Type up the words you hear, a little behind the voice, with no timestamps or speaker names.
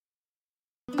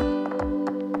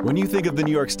When you think of the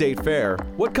New York State Fair,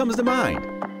 what comes to mind?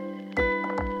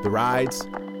 The rides?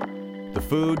 The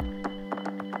food?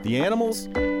 The animals?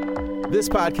 This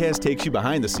podcast takes you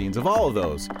behind the scenes of all of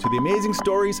those to the amazing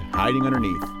stories hiding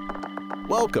underneath.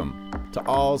 Welcome to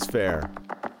All's Fair.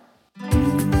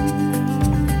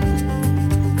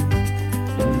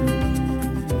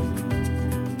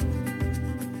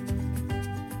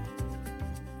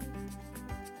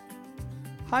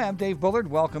 Hi, I'm Dave Bullard.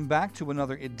 Welcome back to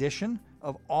another edition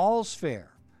of All's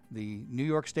Fair, the New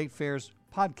York State Fair's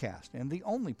podcast, and the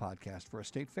only podcast for a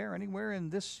state fair anywhere in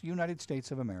this United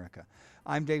States of America.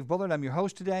 I'm Dave Bullard. I'm your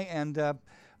host today, and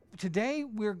today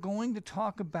we're going to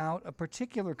talk about a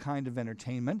particular kind of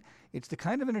entertainment. It's the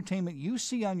kind of entertainment you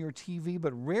see on your TV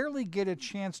but rarely get a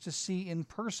chance to see in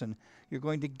person. You're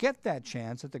going to get that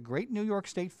chance at the Great New York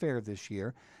State Fair this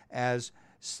year as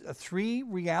three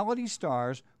reality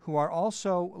stars who are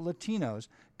also Latinos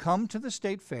come to the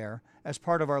State Fair as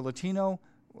part of our Latino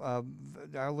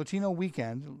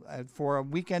weekend for a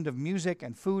weekend of music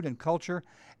and food and culture,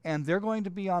 and they're going to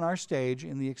be on our stage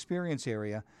in the experience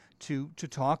area to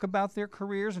talk about their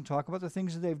careers and talk about the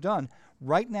things that they've done.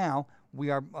 Right now,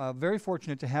 we are very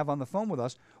fortunate to have on the phone with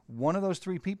us one of those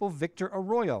three people, Victor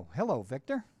Arroyo. Hello,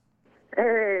 Victor.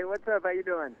 Hey, what's up? How you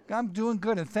doing? I'm doing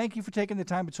good, and thank you for taking the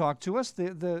time to talk to us.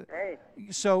 Hey.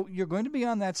 So you're going to be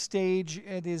on that stage.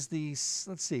 It is the,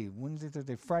 let's see, Wednesday,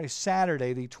 Thursday, Friday,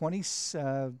 Saturday, the 2,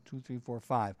 3, 4,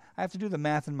 5. I have to do the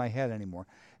math in my head anymore.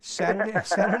 Saturday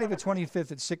the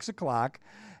 25th at 6 o'clock,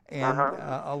 and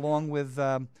along with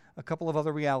a couple of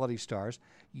other reality stars.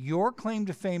 Your claim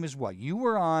to fame is what? You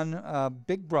were on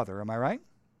Big Brother, am I right?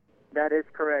 That is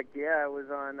correct. Yeah, I was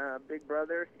on Big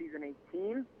Brother season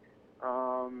 18.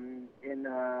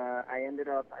 I ended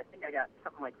up, I think I got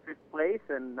something like 5th place,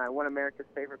 and I won America's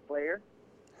Favorite Player.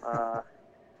 It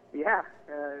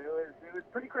was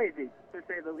pretty crazy, to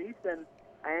say the least, and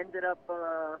I ended up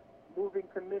moving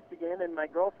to Michigan, and my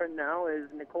girlfriend now is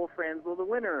Nicole Franzel, the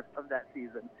winner of that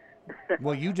season.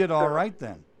 Well, you did all right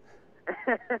then.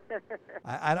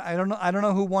 I don't know. I don't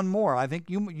know who won more. I think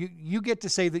you get to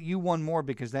say that you won more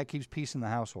because that keeps peace in the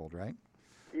household, right?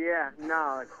 Yeah.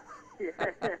 No.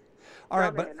 All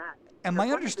right, but and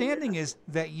my understanding is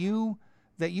that you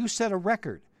set a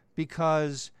record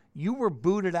because you were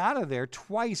booted out of there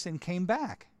twice and came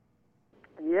back.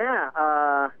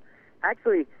 Yeah.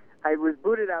 Actually, I was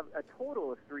booted out a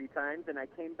total of 3 times, and I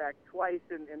came back twice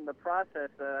in the process.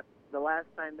 The last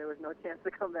time there was no chance to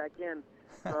come back in.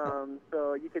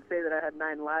 So you could say that I had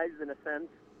 9 lives in a sense.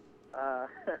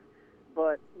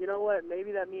 But you know what?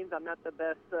 Maybe that means I'm not the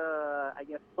best,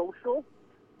 social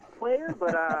player,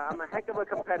 but I'm a heck of a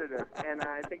competitor, and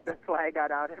I think that's why I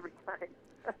got out every time.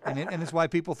 and it's why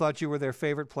people thought you were their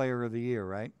favorite player of the year,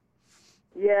 right?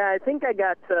 Yeah, I think I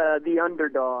got the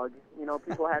underdog. You know,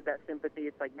 people had that sympathy.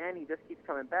 It's like, man, he just keeps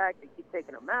coming back. They keep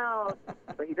taking him out,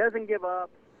 but he doesn't give up.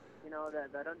 You know,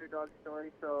 that underdog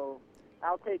story. So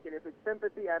I'll take it. If it's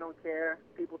sympathy, I don't care.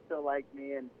 People still like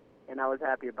me, and I was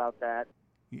happy about that.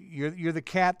 You're the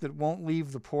cat that won't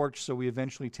leave the porch, so we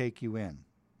eventually take you in.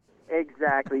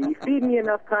 Exactly. You feed me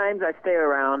enough times, I stay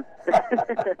around.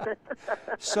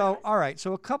 So, all right.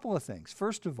 So a couple of things.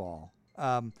 First of all,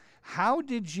 how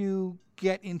did you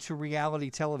get into reality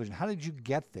television? How did you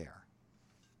get there?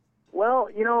 Well,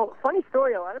 you know, funny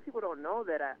story. A lot of people don't know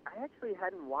that I actually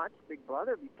hadn't watched Big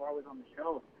Brother before I was on the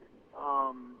show.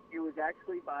 It was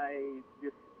actually by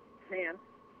just chance,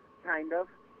 kind of.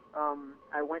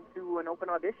 I went to an open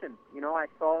audition. You know, I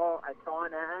saw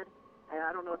an ad.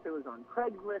 I don't know if it was on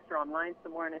Craigslist or online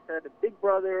somewhere, and it said, Big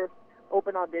Brother,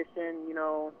 open audition, you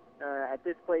know, at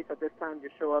this place, at this time,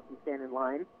 just show up and stand in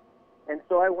line. And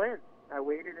so I went. I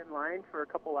waited in line for a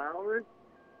couple hours,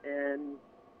 and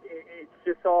it's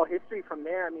just all history from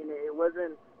there. I mean, it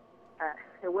wasn't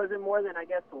more than, I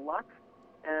guess, luck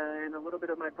and a little bit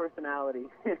of my personality.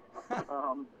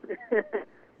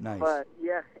 Nice. But,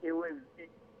 yeah,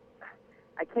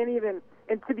 I can't even,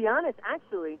 and to be honest,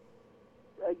 actually,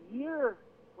 a year,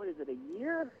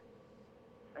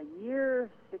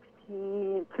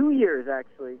 16, 2 years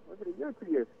actually. Was it a year or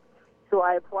 2 years? So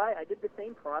I applied, I did the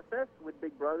same process with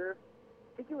Big Brother.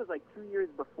 I think it was like 2 years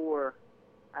before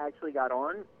I actually got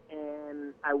on,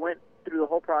 and I went through the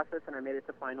whole process and I made it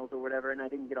to finals or whatever, and I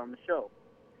didn't get on the show.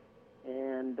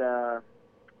 And I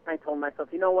told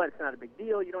myself, you know what, it's not a big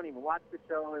deal, you don't even watch the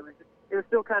show. It was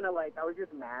still kind of like, I was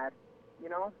just mad, you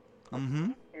know?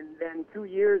 Mm-hmm. And then 2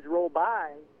 years roll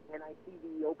by, and I see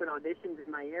the open auditions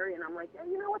in my area, and I'm like, yeah,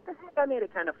 you know what the heck? I made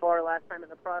it kind of far last time in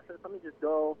the process. Let me just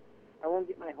go. I won't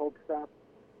get my hopes up.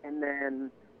 And then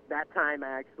that time I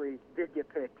actually did get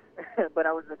picked, but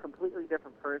I was a completely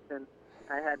different person.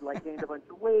 I had like gained a bunch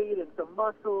of weight and some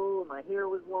muscle. My hair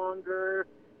was longer.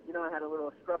 You know, I had a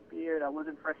little scruff beard. I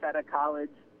wasn't fresh out of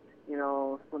college, you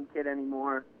know, slim kid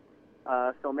anymore.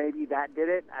 So maybe that did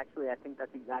it. Actually, I think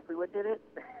that's exactly what did it.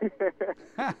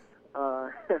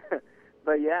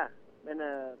 But yeah, and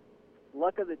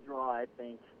luck of the draw, I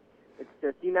think. It's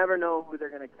just you never know who they're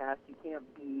going to cast. You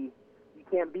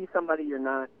can't be somebody you're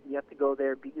not. You have to go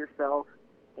there, be yourself,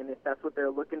 and if that's what they're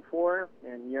looking for,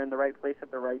 and you're in the right place at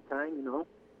the right time, you know,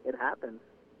 it happens.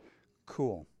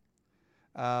 Cool.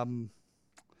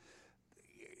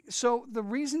 So the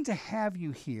reason to have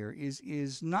you here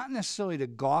is not necessarily to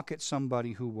gawk at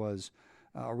somebody who was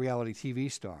a reality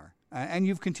TV star, and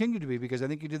you've continued to be, because I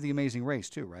think you did The Amazing Race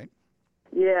too, right?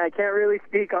 Yeah, I can't really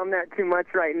speak on that too much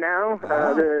right now.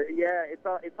 Oh.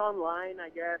 It's online, I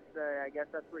guess. I guess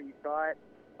that's where you saw it.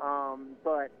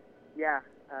 But yeah,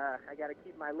 I got to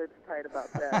keep my lips tight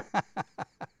about that.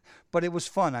 But it was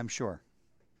fun, I'm sure.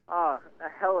 A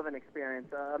hell of an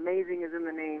experience. Amazing is in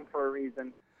the name for a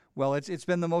reason. Well, it's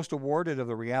been the most awarded of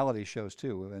the reality shows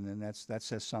too, and that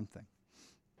says something.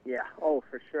 Yeah. Oh,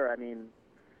 for sure. I mean,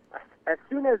 as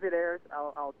soon as it airs,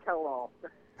 I'll tell all.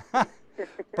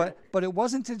 But it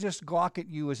wasn't to just gawk at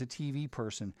you as a TV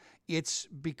person. It's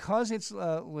because it's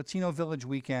Latino Village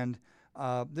Weekend.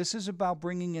 This is about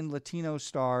bringing in Latino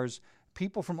stars,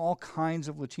 people from all kinds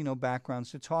of Latino backgrounds,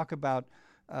 to talk about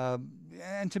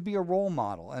and to be a role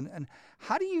model. And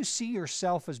how do you see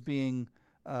yourself as being,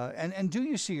 and do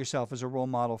you see yourself as a role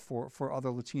model for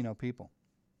other Latino people?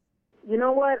 You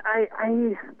know what?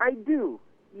 I do,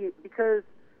 because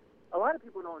a lot of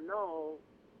people don't know.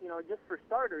 You know, just for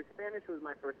starters, Spanish was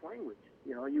my first language.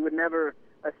 You know, you would never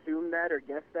assume that or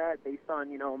guess that based on,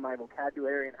 you know, my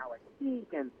vocabulary and how I speak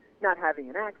and not having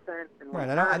an accent. And right,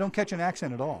 I don't catch an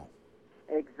accent at all.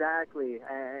 Exactly,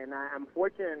 and I'm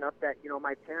fortunate enough that, you know,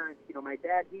 my parents, you know, my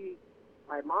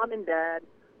mom and dad,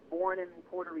 born in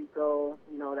Puerto Rico.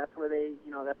 You know, that's where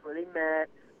they met.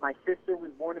 My sister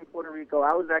was born in Puerto Rico.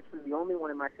 I was actually the only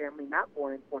one in my family not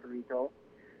born in Puerto Rico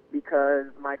because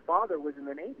my father was in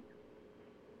the Navy.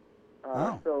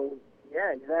 So,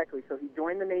 yeah, exactly. So he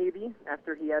joined the Navy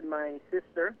after he had my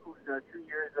sister, who's 2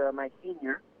 years my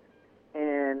senior.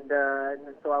 And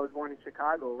so I was born in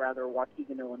Chicago, rather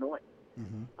Waukegan, Illinois.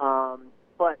 Mm-hmm.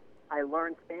 But I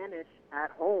learned Spanish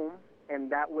at home,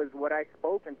 and that was what I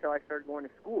spoke until I started going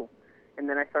to school. And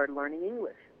then I started learning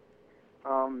English.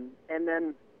 And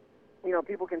then, you know,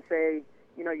 people can say,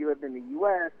 you know, you lived in the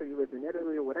U.S. or you lived in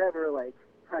Italy or whatever, like,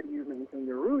 how do you maintain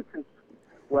your roots? And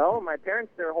well, my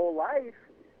parents, their whole life,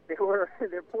 they're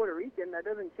Puerto Rican. That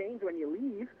doesn't change when you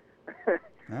leave.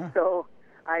 So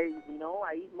I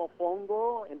eat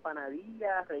mofongo,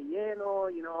 empanadillas,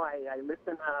 relleno. You know, I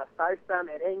listen to salsa,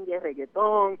 merengue,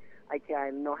 reggaeton. I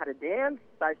know how to dance,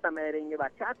 salsa, merengue,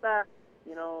 bachata.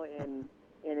 You know, and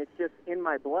it's just in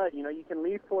my blood. You know, you can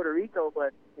leave Puerto Rico,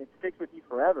 but it sticks with you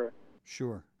forever.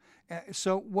 Sure.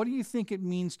 So what do you think it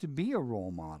means to be a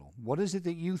role model? What is it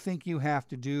that you think you have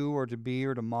to do or to be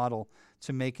or to model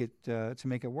to make it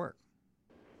work?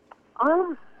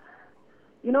 You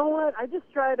know what? I just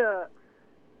try to.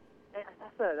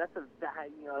 That's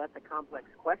a complex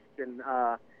question.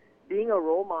 Being a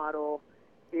role model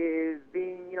is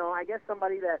being, you know, I guess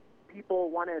somebody that people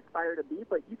want to aspire to be,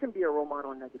 but you can be a role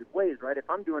model in negative ways, right? If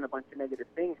I'm doing a bunch of negative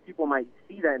things, people might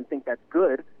see that and think that's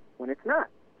good when it's not.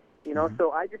 You know, so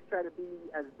I just try to be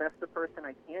as best a person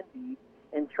I can be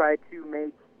and try to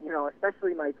make, you know,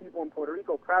 especially my people in Puerto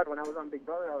Rico proud. When I was on Big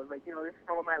Brother, I was like, you know, there's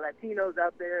some of my Latinos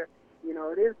out there. You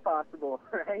know, it is possible,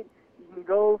 right? You can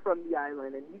go from the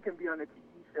island and you can be on a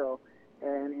TV show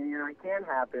and you know, it can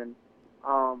happen.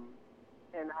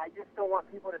 And I just don't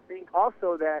want people to think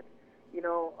also that, you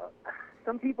know,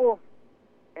 some people,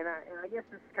 and I guess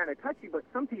this is kind of touchy, but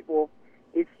some people,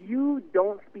 if you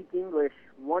don't speak English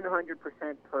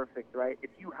 100% perfect, right? If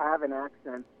you have an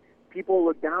accent, people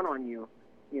look down on you,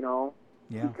 you know,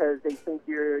 because they think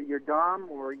you're dumb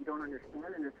or you don't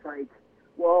understand. And it's like,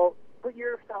 well, put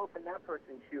yourself in that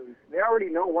person's shoes. They already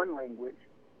know one language,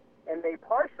 and they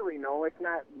partially know, if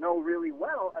not know really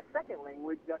well, a second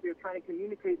language that they're trying to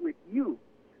communicate with you,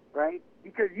 right?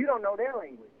 Because you don't know their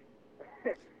language.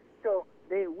 So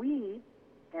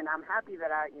and I'm happy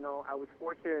that I was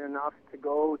fortunate enough to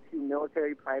go to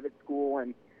military private school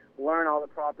and learn all the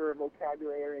proper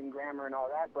vocabulary and grammar and all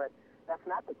that, but that's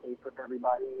not the case with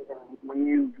everybody. And when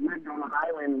you lived on an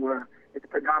island where it's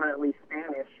predominantly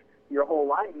Spanish your whole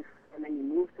life, and then you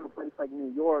move to a place like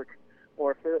New York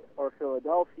or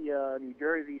Philadelphia, New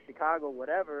Jersey, Chicago,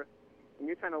 whatever, and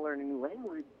you're trying to learn a new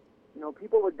language, you know,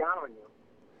 people look down on you.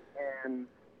 And,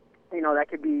 you know, that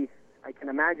could be, I can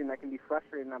imagine that can be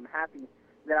frustrating. I'm happy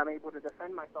that I'm able to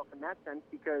defend myself in that sense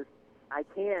because I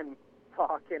can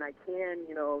talk and I can,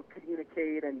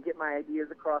 communicate and get my ideas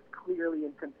across clearly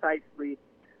and concisely,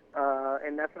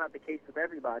 and that's not the case with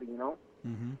everybody,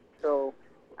 Mm-hmm. So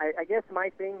I guess my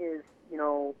thing is,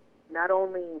 not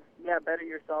only, better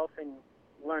yourself and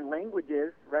learn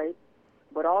languages, right,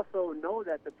 but also know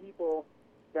that the people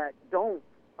that don't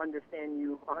understand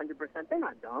you 100%, they're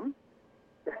not dumb.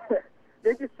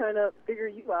 They're just trying to figure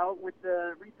you out with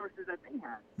the resources that they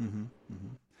have. Mm-hmm.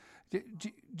 Mm-hmm.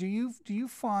 Do you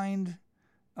find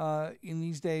in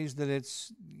these days that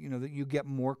it's that you get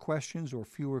more questions or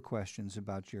fewer questions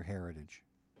about your heritage?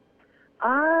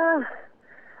 I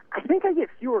think I get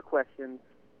fewer questions.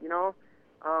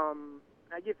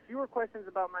 I get fewer questions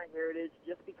about my heritage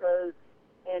just because,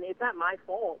 and it's not my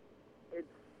fault. It's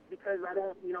because I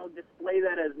don't display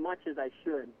that as much as I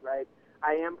should, right?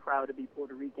 I am proud to be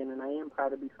Puerto Rican, and I am proud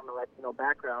to be from a Latino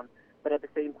background. But at the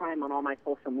same time, on all my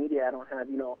social media, I don't have,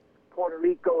 Puerto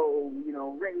Rico,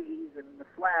 rays and the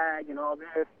flag and all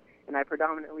this. And I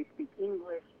predominantly speak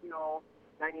English,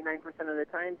 99% of the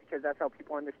time because that's how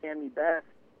people understand me best.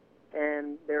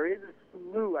 And there is a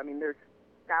slew. I mean, there's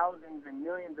thousands and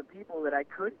millions of people that I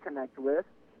could connect with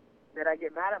that I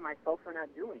get mad at myself for not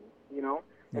doing,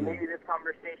 And maybe this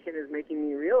conversation is making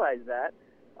me realize that.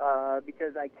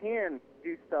 Because I can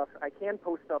do stuff, I can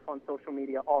post stuff on social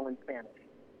media all in Spanish.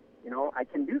 I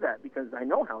can do that because I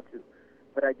know how to,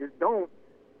 but I just don't.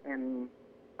 And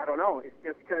I don't know, it's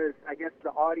just because I guess the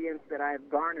audience that I've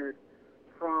garnered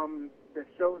from the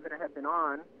shows that I have been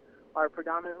on are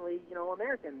predominantly,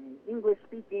 American,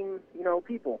 English-speaking,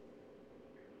 people.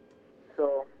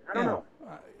 So, I don't know.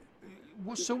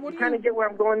 So what you kind of get where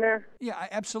I'm going there? Yeah,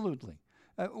 absolutely.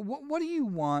 What do you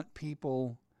want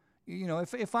people...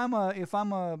 if I'm a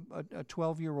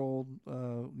 12-year-old,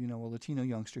 a Latino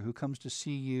youngster who comes to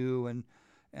see you and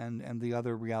the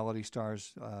other reality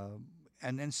stars,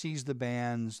 and sees the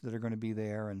bands that are going to be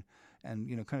there and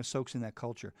kind of soaks in that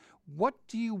culture, what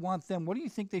do you want them? What do you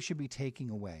think they should be taking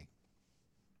away?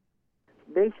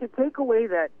 They should take away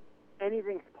that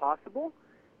anything's possible,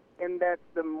 and that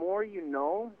the more you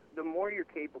know, the more you're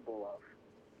capable of.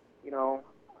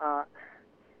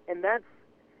 And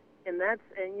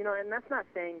that's not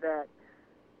saying that,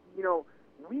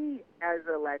 we as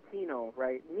a Latino,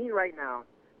 right? Me right now,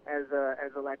 as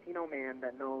a Latino man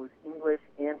that knows English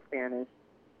and Spanish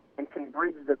and can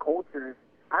bridge the cultures,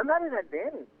 I'm at an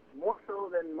advantage more so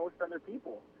than most other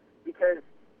people because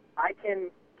I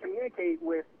can communicate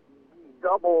with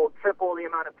double, triple the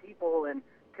amount of people and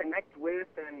connect with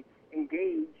and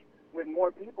engage with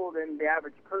more people than the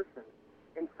average person.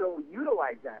 And so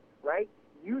utilize that, right?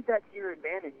 Use that to your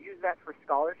advantage. Use that for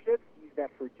scholarships. Use that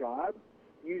for jobs.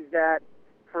 Use that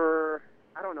for,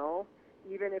 I don't know,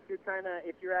 even if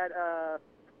you're at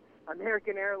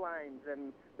American Airlines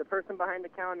and the person behind the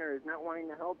counter is not wanting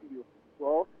to help you,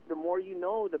 well, the more you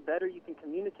know, the better you can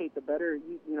communicate, the better,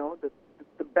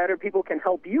 the better people can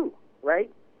help you,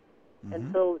 right? Mm-hmm.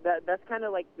 And so that's kind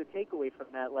of like the takeaway from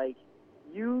that. Like,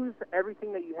 use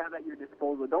everything that you have at your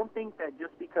disposal. Don't think that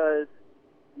just because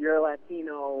you're a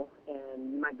Latino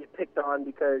and you might get picked on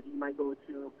because you might go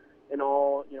to an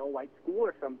all, white school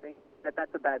or something,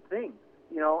 that's a bad thing,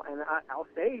 And I'll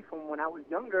say from when I was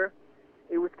younger,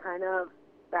 it was kind of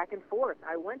back and forth.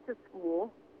 I went to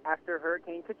school after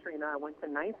Hurricane Katrina. I went to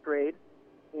 9th grade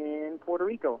in Puerto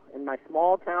Rico, in my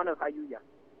small town of Jayuya.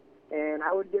 And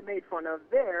I would get made fun of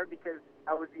there because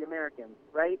I was the American,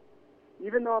 right?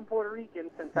 Even though I'm Puerto Rican,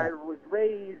 since I was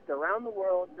raised around the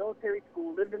world, military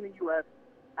school, lived in the U.S.,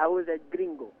 I was a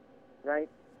gringo, right?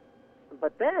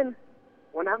 But then,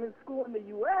 when I'm in school in the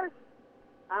U.S.,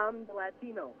 I'm the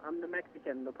Latino. I'm the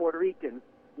Mexican, the Puerto Rican.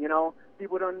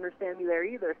 People don't understand me there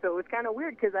either. So it's kind of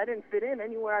weird because I didn't fit in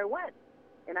anywhere I went.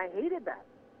 And I hated that.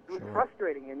 It was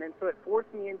frustrating. And then so it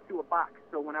forced me into a box.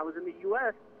 So when I was in the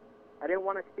U.S., I didn't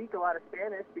want to speak a lot of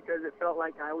Spanish because it felt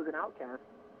like I was an outcast.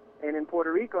 And in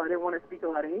Puerto Rico, I didn't want to speak a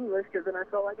lot of English because then I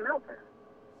felt like an outcast.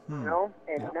 And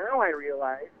now I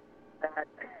realize that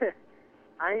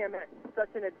I am at such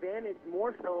an advantage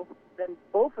more so than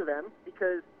both of them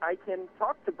because I can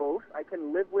talk to both. I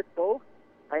can live with both.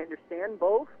 I understand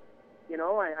both.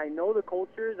 I know the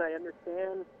cultures. I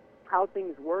understand how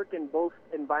things work in both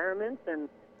environments. And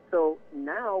so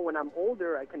now when I'm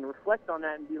older, I can reflect on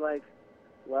that and be like,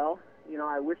 well,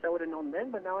 I wish I would have known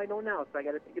then, but now I know now, so I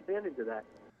got to take advantage of that.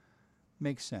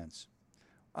 Makes sense.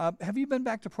 Have you been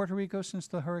back to Puerto Rico since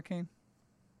the hurricane?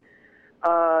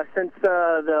 Since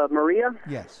the Maria?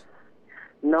 Yes.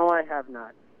 No, I have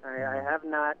not. I have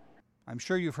not. I'm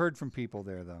sure you've heard from people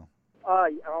there, though.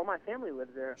 All my family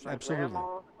lives there. My Absolutely.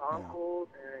 grandma, uncles,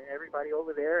 and everybody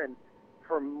over there. And,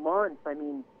 for months. I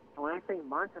mean, when I say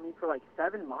months, I mean for like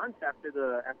 7 months after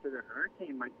the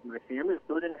hurricane, my family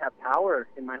still didn't have power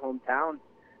in my hometown,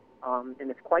 and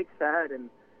it's quite sad. And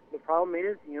the problem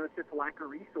is, it's just lack of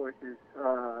resources.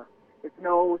 It's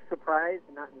no surprise,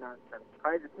 not a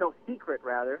surprise. It's no secret,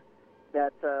 rather,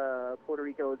 that Puerto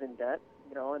Rico is in debt,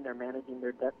 and they're managing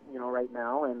their debt, right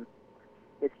now. And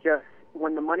it's just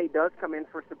when the money does come in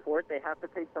for support, they have to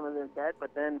pay some of their debt,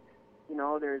 but then,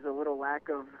 there's a little lack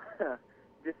of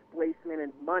displacement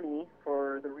in money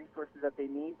for the resources that they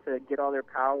need to get all their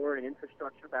power and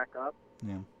infrastructure back up.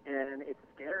 Yeah. And it's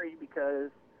scary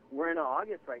because we're in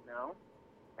August right now.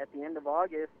 At the end of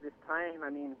August, this time, I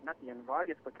mean, not the end of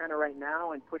August, but kind of right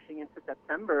now and pushing into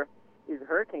September is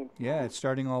hurricane season. Yeah, it's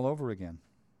starting all over again.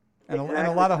 And, Exactly. and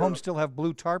a lot of homes still have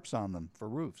blue tarps on them for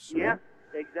roofs. Yeah,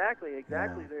 exactly.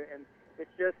 Yeah. And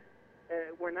it's just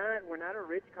we're not a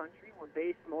rich country. We're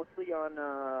based mostly on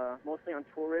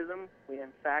tourism. We have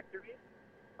factories,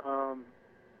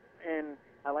 and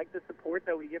I like the support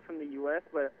that we get from the U.S.,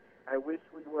 but I wish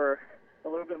we were a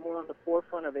little bit more on the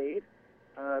forefront of aid,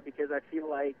 because I feel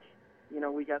like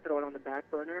we got thrown on the back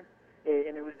burner,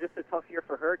 and it was just a tough year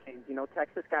for hurricanes.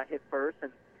 Texas got hit first,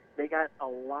 and they got a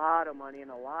lot of money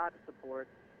and a lot of support.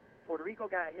 Puerto Rico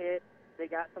got hit. They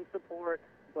got some support,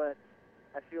 but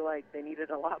I feel like they needed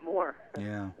a lot more.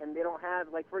 Yeah. And they don't have,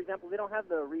 like, for example, they don't have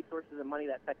the resources and money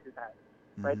that Texas has,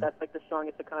 right? Mhm. That's like the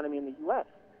strongest economy in the U.S.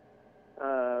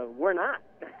 We're not.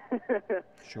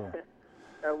 Sure.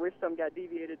 I wish some got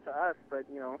deviated to us, but,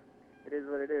 it is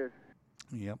what it is.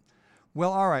 Yep.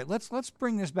 Well, all right. Let's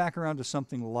bring this back around to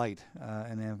something light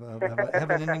and have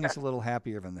an ending that's a little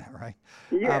happier than that, right?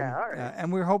 Yeah, all right.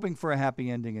 And we're hoping for a happy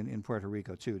ending in Puerto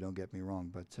Rico too. Don't get me wrong,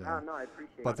 but No, I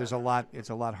appreciate but that. it's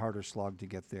a lot harder slog to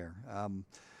get there.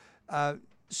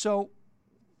 So,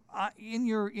 in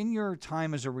your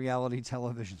time as a reality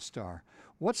television star,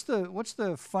 what's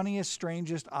the funniest,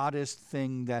 strangest, oddest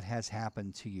thing that has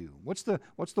happened to you? What's the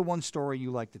one story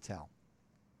you like to tell?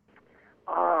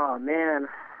 Oh, man.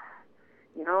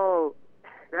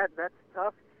 That's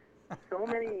tough. So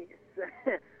many,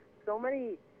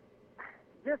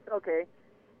 just, okay.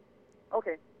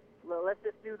 Well, let's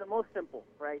just do the most simple,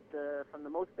 right? From the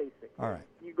most basic. All right.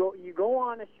 You go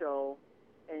on a show,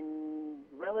 and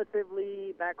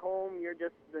relatively back home, you're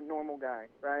just the normal guy,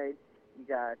 right? You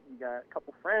got a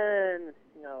couple friends,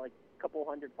 like a couple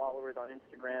hundred followers on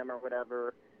Instagram or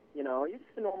whatever. You're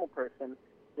just a normal person,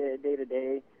 day to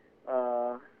day.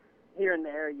 Here and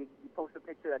there, you post a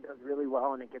picture that does really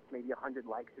well, and it gets maybe 100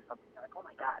 likes or something. You're like, oh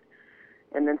my God.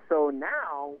 And then so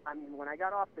now, I mean, when I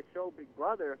got off the show Big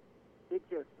Brother, it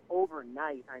just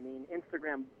overnight, I mean,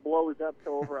 Instagram blows up to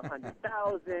over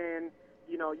 100,000.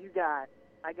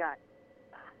 I got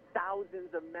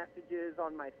thousands of messages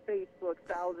on my Facebook,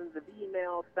 thousands of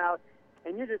emails,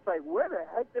 and you're just like, where the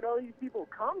heck did all these people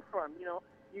come from?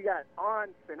 You got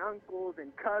aunts and uncles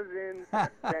and cousins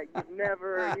that you've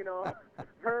never,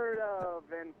 heard of,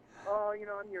 and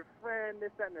I'm your friend,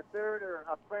 this, that, and the third, or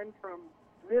a friend from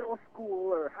middle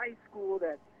school or high school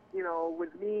that was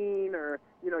mean, or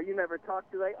you never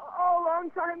talked to, like, oh, long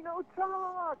time no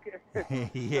talk.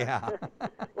 Yeah.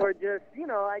 Or just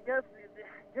I guess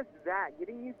just that,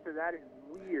 getting used to that is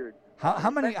weird. How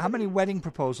many wedding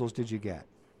proposals did you get?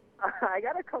 I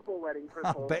got a couple wedding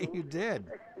proposals. I bet you did.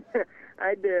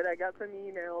 I did. I got some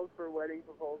emails for wedding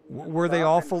proposals. Were they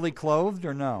all fully clothed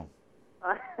or no?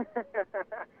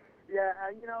 Yeah,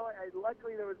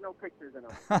 luckily there was no pictures in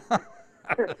them.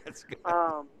 That's good.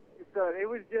 So it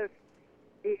was just,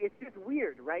 it's just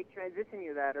weird, right? Transitioning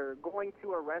to that, or going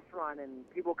to a restaurant and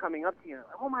people coming up to you, like,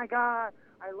 oh my God,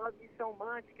 I love you so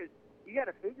much, because you got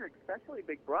to figure, especially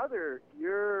Big Brother,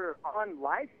 you're on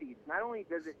live feeds. Not only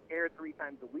does it air 3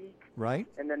 times a week, right?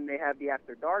 And then they have the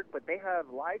After Dark, but they have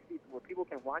live feeds where people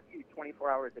can watch you 24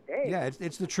 hours a day. Yeah,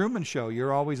 it's the Truman Show.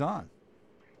 You're always on.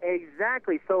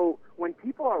 Exactly. So when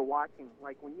people are watching,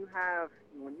 like when you have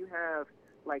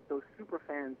like those super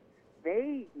fans,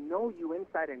 they know you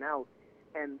inside and out,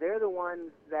 and they're the ones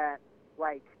that,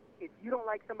 like, if you don't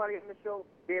like somebody on the show,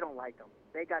 they don't like them.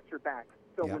 They got your back.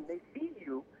 So Yep. when they see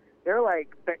you, they're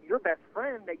like your best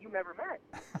friend that you never met.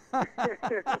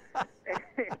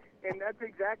 And that's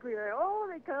exactly like, oh,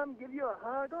 they come give you a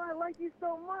hug. Oh, I like you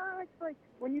so much. Like,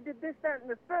 when you did this, that,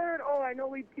 and the third, oh, I know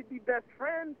we could be best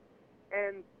friends.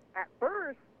 And at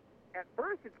first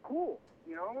it's cool,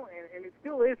 and it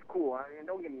still is cool. I mean,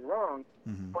 don't get me wrong.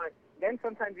 Mm-hmm. But then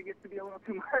sometimes it gets to be a little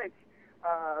too much.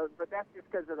 But that's just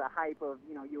because of the hype of,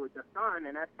 you were just on.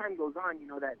 And as time goes on,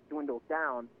 that dwindles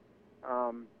down.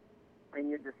 And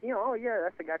you're just, oh, yeah,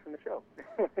 that's the guy from the show.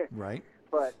 Right.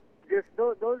 But just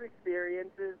those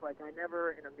experiences, like I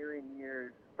never in a million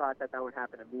years thought that would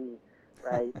happen to me,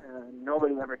 right?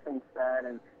 Nobody ever thinks that,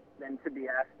 and then to be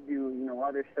asked to do,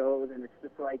 other shows, and it's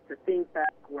just like to think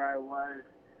back where I was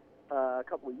a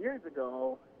couple of years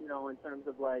ago, in terms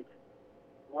of like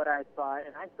what I thought,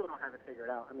 and I still don't have it figured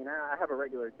out. I mean, I have a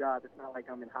regular job. It's not like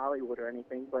I'm in Hollywood or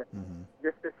anything, but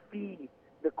just to see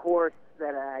the course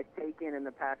that I've taken in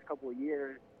the past couple of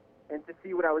years, and to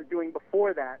see what I was doing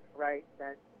before that, right?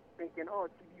 That thinking, oh,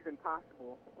 TV's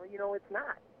impossible. Well, it's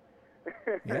not.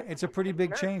 Yeah, it's a pretty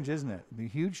big change, isn't it? A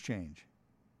huge change.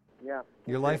 Yeah.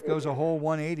 Your life goes a whole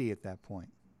 180 at that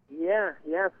point. Yeah.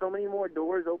 So many more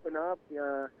doors open up.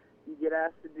 You get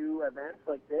asked to do events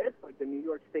like this, like the New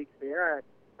York State Fair.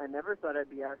 I never thought I'd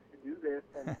be asked to do this,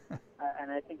 and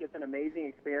and I think it's an amazing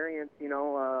experience.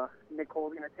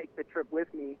 Nicole's going to take the trip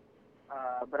with me,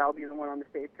 but I'll be the one on the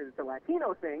stage because it's a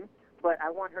Latino thing. But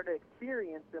I want her to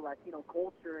experience the Latino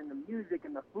culture and the music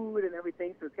and the food and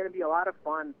everything, so it's going to be a lot of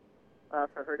fun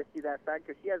for her to see that side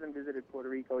because she hasn't visited Puerto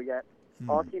Rico yet.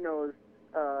 All she knows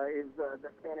is the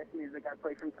Spanish music I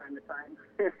play from time to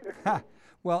time.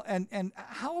 Well, and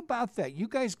how about that? You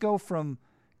guys go from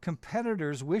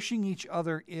competitors wishing each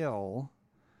other ill,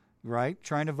 right?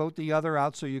 Trying to vote the other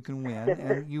out so you can win,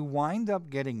 and you wind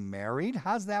up getting married.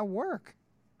 How's that work?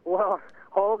 Well,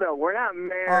 hold on. We're not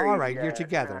married. Oh, all right, yet. you're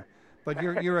together, but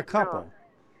you're a couple.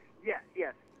 No.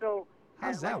 Yes. So,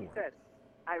 how's that like work? You said,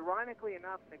 ironically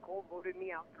enough, Nicole voted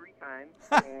me out 3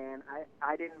 times, and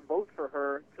I didn't vote for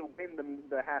her to win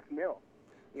the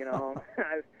 $500,000.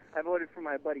 I voted for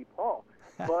my buddy Paul.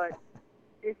 But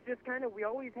it's just kind of, we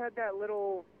always had that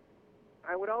little,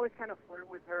 I would always kind of flirt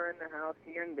with her in the house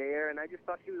here and there, and I just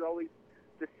thought she was always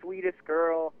the sweetest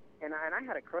girl, and I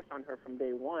had a crush on her from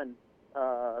day one,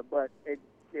 but it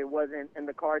wasn't in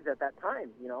the cards at that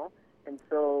time, And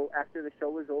so after the show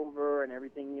was over and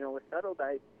everything, was settled,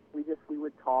 we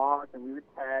would talk and we would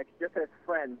text just as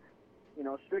friends,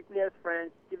 strictly as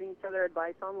friends, giving each other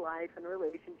advice on life and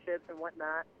relationships and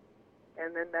whatnot.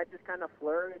 And then that just kind of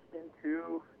flourished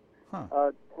into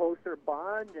a closer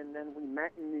bond. And then we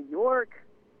met in New York,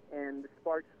 and the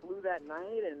sparks flew that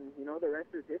night, and, the rest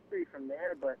is history from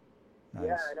there. But, nice.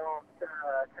 Yeah, I don't,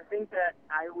 to think that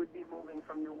I would be moving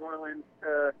from New Orleans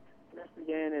to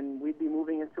Michigan, and we'd be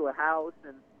moving into a house,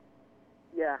 and,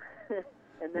 yeah,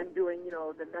 and then doing,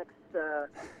 the next, the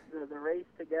race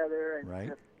together. And right.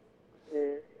 Just,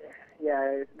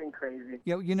 yeah, it's been crazy.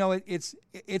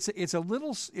 It's a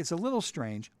little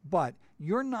strange, but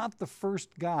you're not the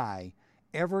first guy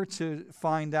ever to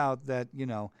find out that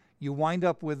you wind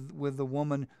up with a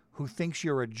woman who thinks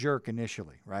you're a jerk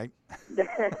initially, right?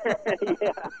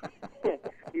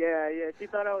 Yeah. She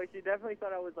definitely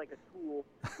thought I was like a tool,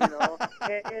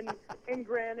 and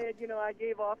granted, I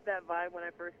gave off that vibe when I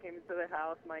first came into the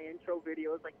house. My intro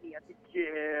video was like me at the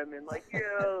gym and like,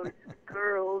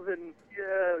 girls and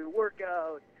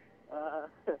workout.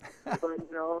 But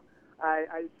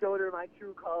I showed her my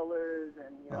true colors,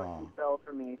 and she fell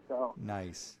for me. So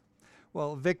nice.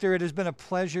 Well, Victor, it has been a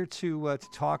pleasure to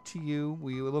talk to you.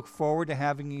 We look forward to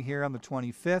having you here on the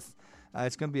 25th.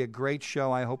 It's going to be a great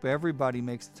show. I hope everybody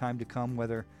makes the time to come,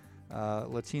 whether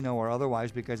Latino or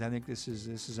otherwise, because I think this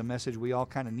is a message we all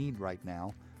kind of need right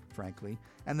now, frankly.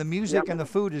 And the music and the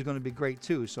food is going to be great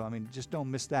too. So just don't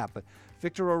miss that. But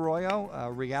Victor Arroyo, a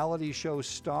reality show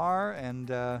star,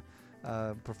 and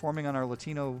performing on our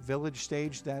Latino Village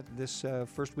stage this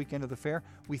first weekend of the fair.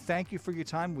 We thank you for your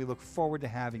time. We look forward to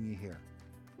having you here.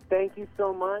 Thank you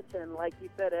so much. And like you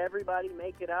said, everybody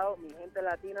make it out. Mi gente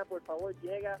latina, por favor,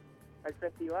 llega al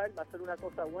festival. Va a ser una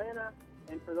cosa buena.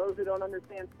 And for those who don't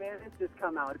understand Spanish, just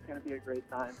come out. It's going to be a great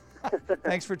time.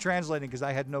 Thanks for translating, because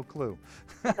I had no clue.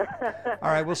 All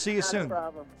right, we'll see you soon. Not a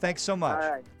problem. Thanks so much.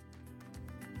 All right.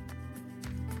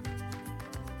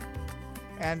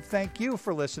 And thank you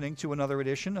for listening to another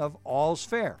edition of All's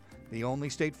Fair, the only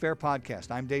state fair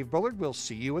podcast. I'm Dave Bullard. We'll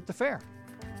see you at the fair.